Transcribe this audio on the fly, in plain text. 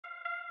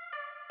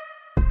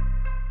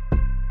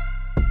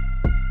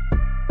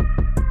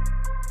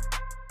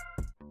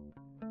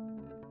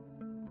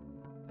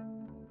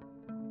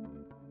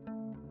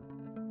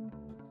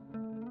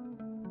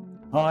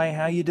Hi,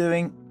 how you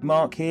doing?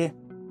 Mark here.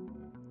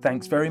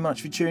 Thanks very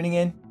much for tuning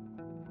in.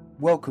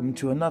 Welcome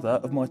to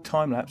another of my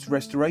time-lapse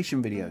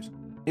restoration videos.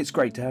 It's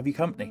great to have your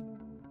company.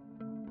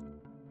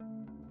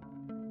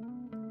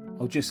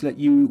 I'll just let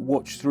you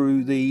watch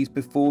through these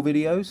before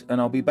videos and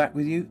I'll be back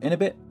with you in a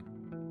bit.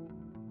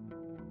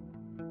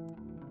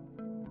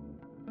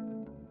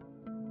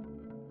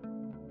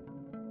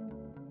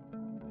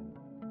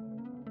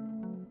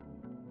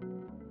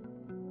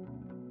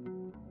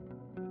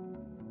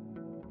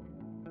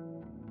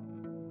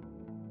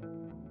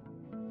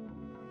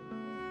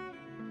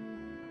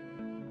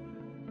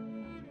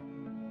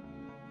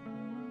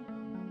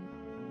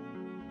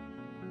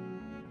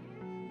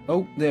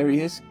 Oh, there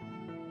he is.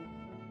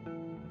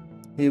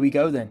 Here we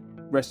go then.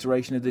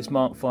 Restoration of this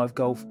Mark V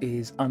Golf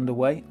is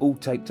underway, all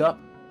taped up,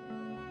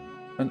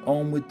 and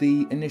on with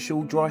the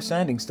initial dry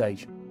sanding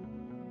stage.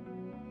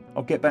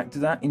 I'll get back to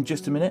that in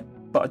just a minute,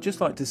 but I'd just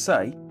like to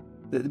say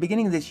that at the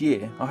beginning of this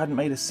year I hadn't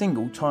made a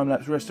single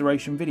time-lapse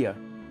restoration video,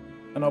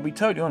 and I'll be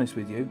totally honest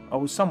with you, I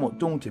was somewhat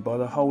daunted by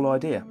the whole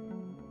idea.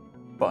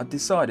 But I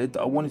decided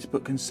that I wanted to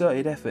put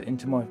concerted effort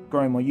into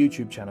growing my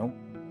YouTube channel,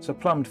 so I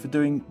plumbed for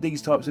doing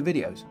these types of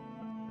videos.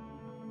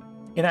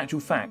 In actual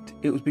fact,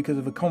 it was because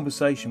of a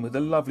conversation with a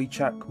lovely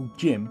chap called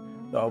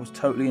Jim that I was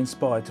totally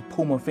inspired to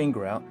pull my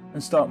finger out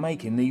and start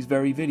making these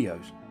very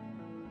videos.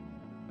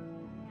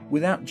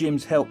 Without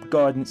Jim's help,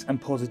 guidance and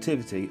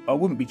positivity, I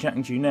wouldn't be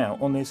chatting to you now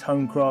on this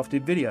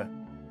home-crafted video.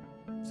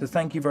 So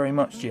thank you very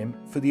much, Jim,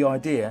 for the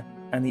idea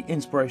and the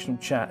inspirational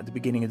chat at the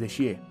beginning of this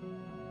year.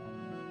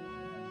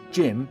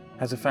 Jim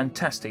has a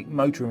fantastic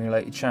motoring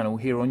related channel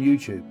here on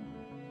YouTube,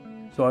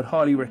 so I'd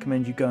highly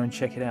recommend you go and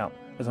check it out,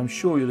 as I'm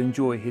sure you'll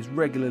enjoy his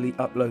regularly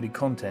uploaded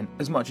content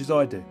as much as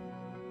I do.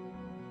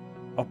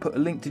 I'll put a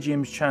link to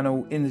Jim's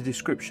channel in the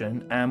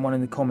description and one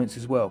in the comments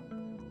as well.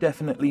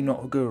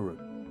 DefinitelyNotAGuru.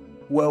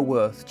 Well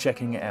worth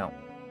checking it out.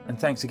 And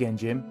thanks again,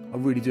 Jim, I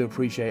really do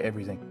appreciate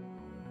everything.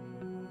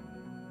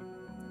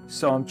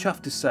 So I'm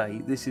chuffed to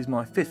say this is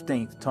my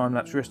 15th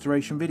time-lapse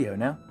restoration video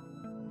now,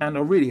 and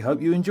I really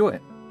hope you enjoy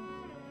it.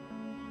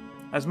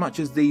 As much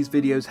as these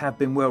videos have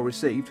been well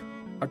received,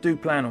 I do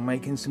plan on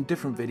making some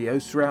different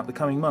videos throughout the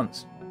coming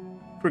months.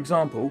 For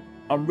example,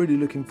 I'm really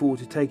looking forward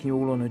to taking you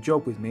all on a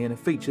job with me in a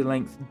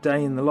feature-length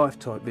day in the life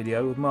type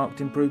video of Marked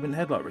Improvement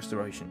Headlight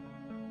Restoration.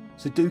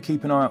 So do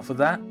keep an eye out for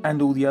that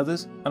and all the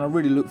others, and I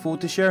really look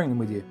forward to sharing them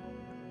with you.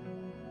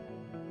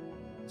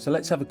 So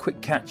let's have a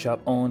quick catch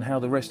up on how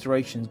the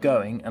restoration's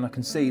going, and I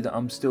can see that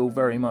I'm still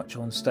very much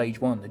on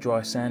stage 1, the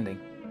dry sanding.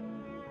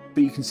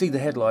 But you can see the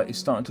headlight is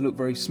starting to look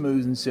very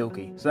smooth and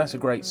silky, so that's a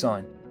great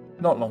sign.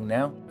 Not long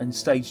now, and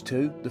stage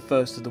 2, the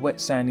first of the wet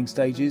sanding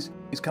stages,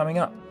 is coming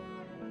up.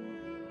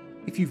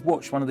 If you've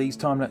watched one of these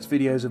time-lapse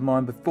videos of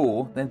mine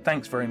before, then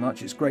thanks very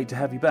much, it's great to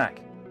have you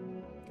back.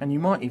 And you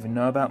might even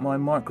know about my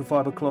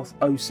microfiber cloth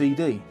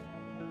OCD.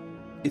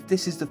 If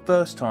this is the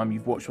first time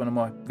you've watched one of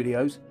my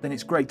videos, then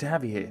it's great to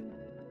have you here.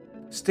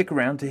 Stick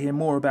around to hear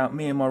more about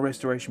me and my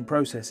restoration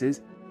processes,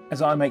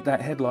 as I make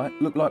that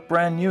headlight look like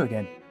brand new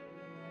again.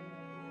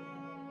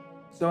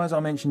 So as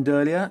I mentioned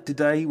earlier,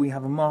 today we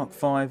have a Mark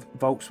V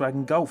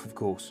Volkswagen Golf, of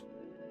course.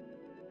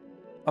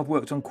 I've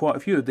worked on quite a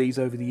few of these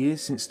over the years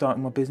since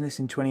starting my business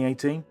in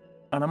 2018,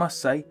 and I must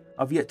say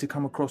I've yet to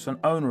come across an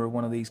owner of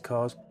one of these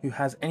cars who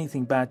has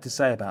anything bad to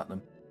say about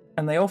them.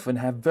 And they often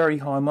have very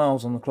high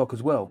miles on the clock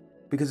as well,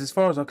 because as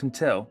far as I can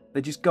tell, they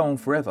just go on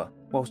forever,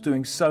 whilst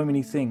doing so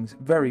many things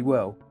very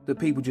well that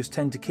people just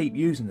tend to keep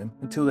using them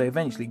until they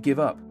eventually give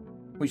up,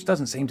 which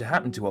doesn't seem to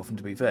happen too often,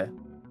 to be fair.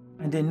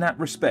 And in that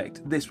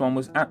respect, this one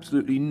was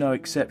absolutely no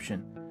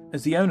exception,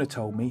 as the owner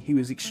told me he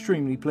was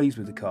extremely pleased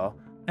with the car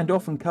and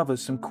often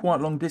covers some quite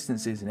long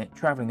distances in it,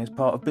 travelling as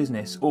part of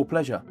business or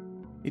pleasure.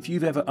 If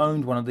you've ever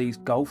owned one of these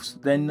Golfs,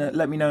 then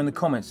let me know in the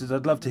comments, as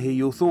I'd love to hear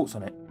your thoughts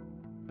on it.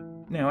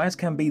 Now, as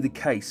can be the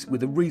case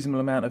with a reasonable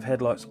amount of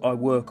headlights I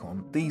work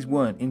on, these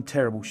weren't in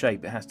terrible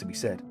shape, it has to be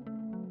said.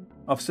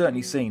 I've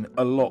certainly seen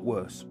a lot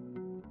worse,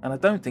 and I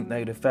don't think they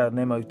would have failed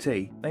an MOT,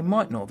 they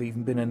might not have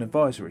even been an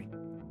advisory.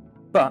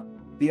 But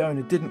the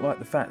owner didn't like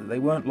the fact that they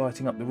weren't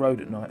lighting up the road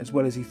at night as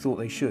well as he thought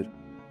they should.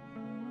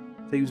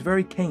 So he was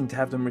very keen to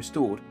have them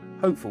restored,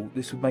 hopeful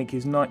this would make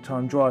his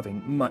nighttime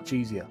driving much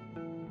easier.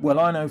 Well,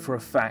 I know for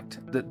a fact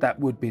that that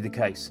would be the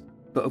case,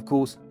 but of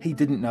course he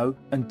didn't know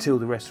until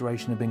the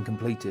restoration had been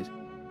completed.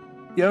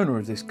 The owner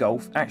of this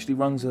Golf actually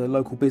runs a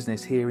local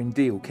business here in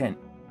Deal, Kent,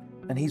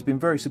 and he's been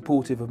very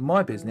supportive of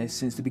my business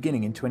since the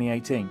beginning in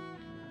 2018.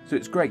 So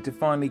it's great to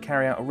finally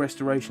carry out a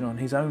restoration on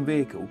his own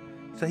vehicle,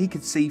 so he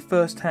could see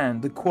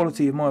firsthand the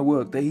quality of my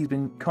work that he's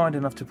been kind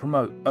enough to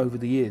promote over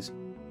the years.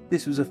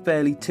 This was a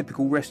fairly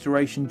typical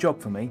restoration job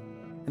for me,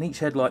 and each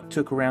headlight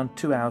took around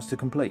 2 hours to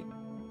complete.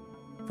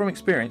 From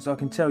experience, I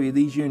can tell you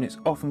these units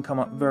often come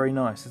up very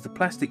nice, as the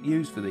plastic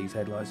used for these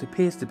headlights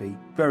appears to be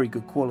very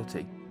good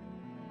quality.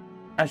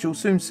 As you'll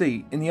soon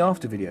see in the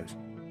after videos,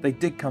 they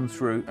did come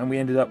through and we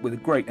ended up with a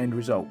great end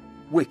result.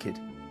 Wicked.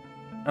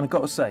 And I've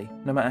got to say,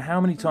 no matter how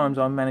many times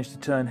I manage to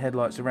turn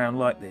headlights around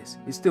like this,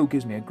 it still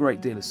gives me a great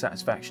deal of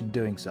satisfaction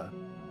doing so.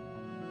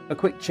 A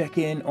quick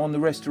check-in on the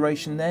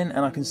restoration then,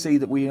 and I can see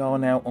that we are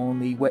now on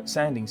the wet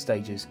sanding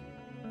stages.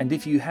 And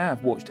if you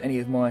have watched any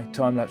of my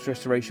time-lapse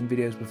restoration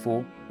videos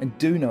before and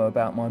do know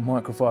about my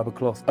microfiber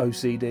cloth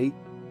OCD,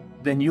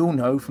 then you'll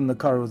know from the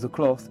colour of the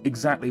cloth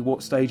exactly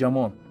what stage I'm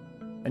on.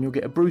 And you'll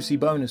get a Brucey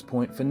bonus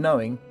point for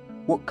knowing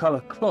what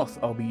colour cloth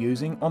I'll be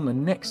using on the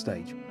next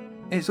stage.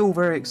 It's all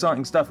very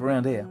exciting stuff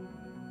around here.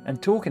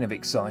 And talking of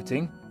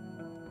exciting,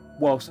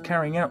 whilst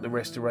carrying out the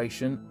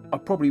restoration, I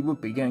probably would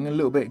be getting a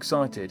little bit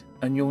excited,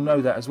 and you'll know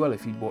that as well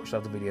if you'd watched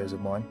other videos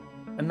of mine.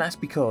 And that's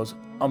because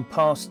I'm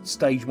past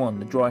stage 1,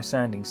 the dry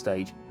sanding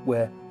stage,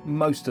 where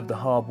most of the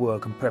hard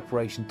work and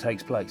preparation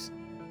takes place.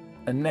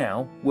 And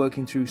now,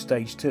 working through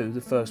stage 2,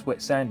 the first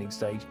wet sanding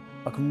stage,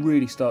 I can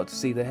really start to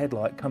see the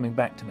headlight coming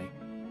back to me.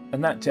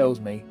 And that tells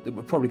me that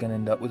we're probably going to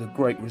end up with a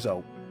great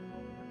result.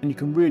 And you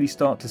can really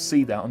start to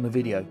see that on the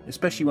video,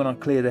 especially when I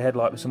clear the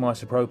headlight with some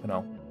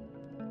isopropanol.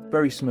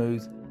 Very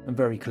smooth and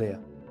very clear,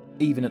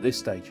 even at this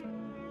stage.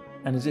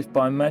 And as if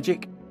by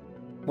magic,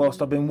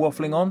 whilst I've been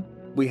waffling on,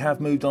 we have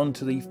moved on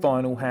to the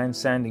final hand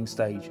sanding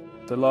stage,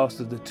 the last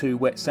of the 2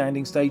 wet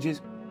sanding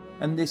stages,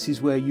 and this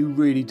is where you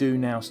really do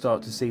now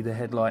start to see the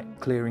headlight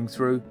clearing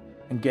through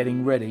and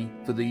getting ready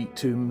for the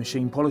 2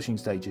 machine polishing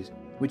stages,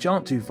 which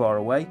aren't too far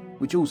away,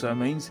 which also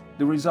means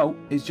the result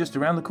is just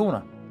around the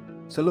corner.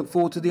 So look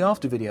forward to the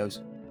after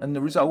videos and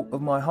the result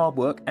of my hard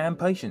work and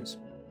patience.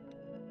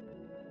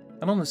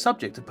 And on the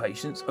subject of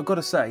patience, I've got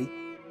to say,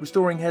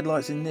 restoring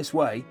headlights in this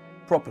way,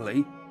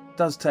 properly,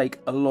 does take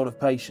a lot of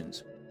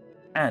patience.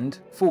 And,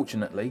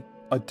 fortunately,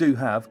 I do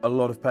have a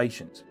lot of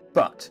patience.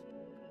 But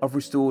I've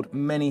restored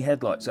many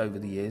headlights over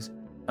the years,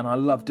 and I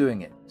love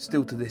doing it,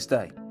 still to this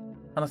day.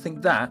 And I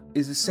think that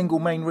is the single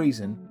main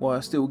reason why I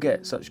still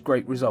get such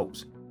great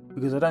results,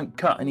 because I don't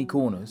cut any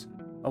corners,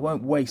 I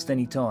won't waste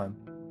any time,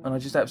 and I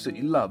just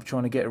absolutely love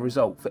trying to get a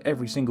result for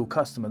every single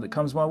customer that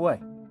comes my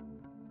way.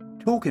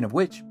 Talking of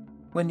which,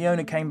 when the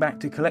owner came back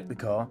to collect the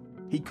car,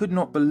 he could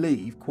not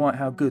believe quite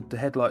how good the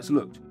headlights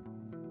looked.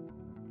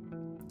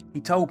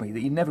 He told me that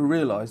he never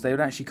realised they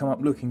would actually come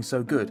up looking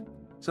so good,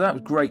 so that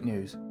was great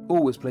news,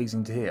 always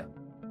pleasing to hear.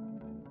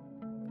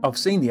 I've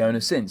seen the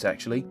owner since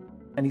actually,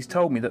 and he's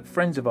told me that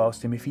friends have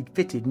asked him if he'd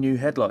fitted new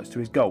headlights to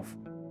his Golf.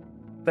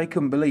 They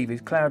couldn't believe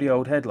his cloudy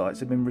old headlights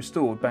had been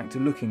restored back to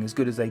looking as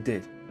good as they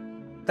did.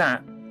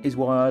 That is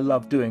why I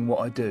love doing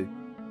what I do.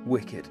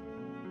 Wicked.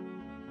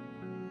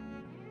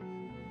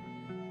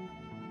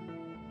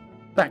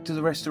 Back to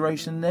the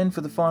restoration then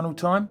for the final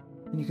time,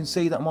 and you can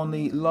see that I'm on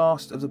the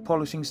last of the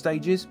polishing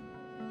stages,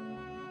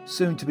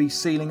 soon to be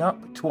sealing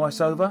up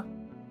twice over,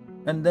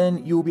 and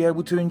then you'll be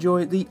able to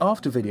enjoy the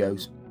after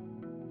videos.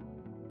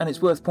 And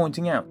it's worth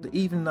pointing out that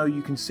even though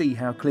you can see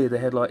how clear the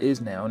headlight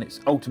is now and it's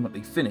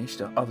ultimately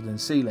finished other than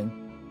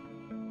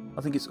sealing,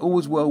 I think it's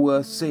always well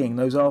worth seeing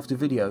those after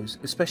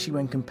videos, especially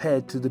when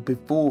compared to the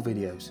before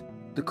videos.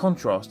 The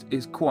contrast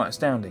is quite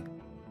astounding.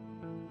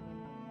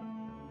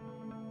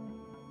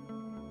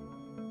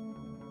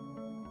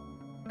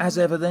 As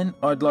ever then,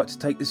 I'd like to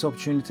take this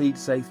opportunity to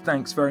say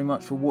thanks very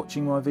much for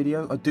watching my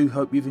video. I do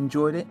hope you've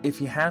enjoyed it. If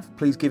you have,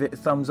 please give it a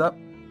thumbs up.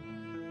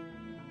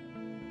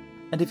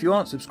 And if you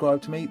aren't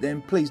subscribed to me,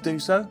 then please do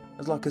so.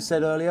 As like I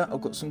said earlier,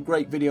 I've got some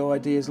great video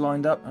ideas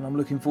lined up and I'm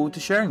looking forward to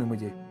sharing them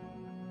with you.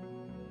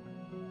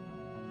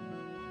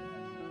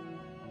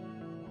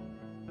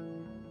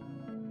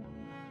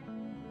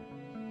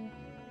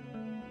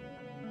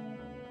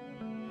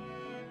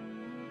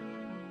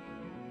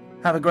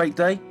 Have a great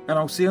day and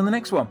I'll see you on the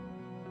next one.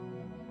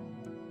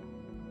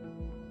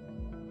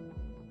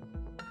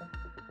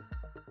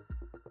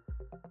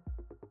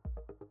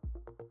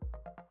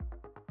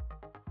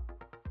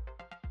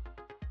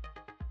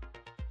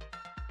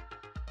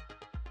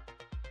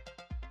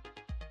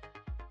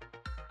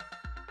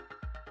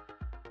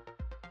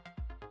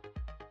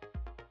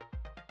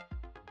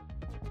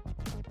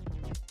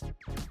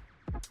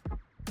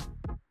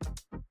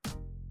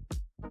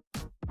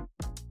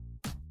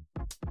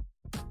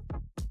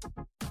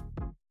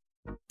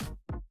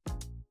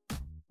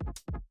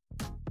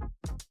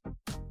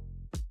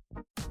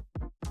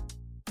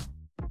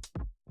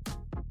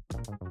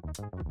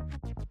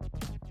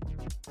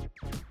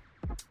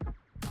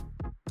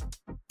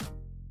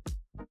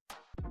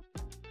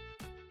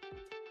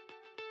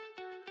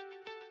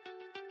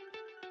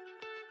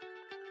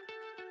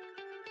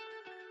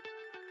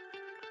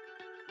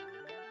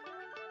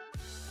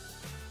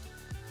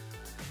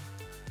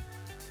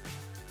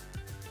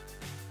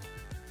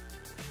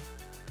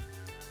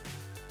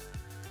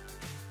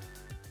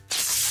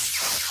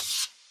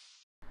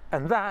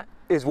 And that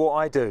is what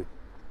I do.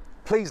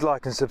 Please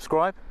like and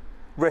subscribe.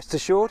 Rest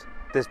assured,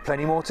 there's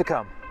plenty more to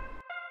come.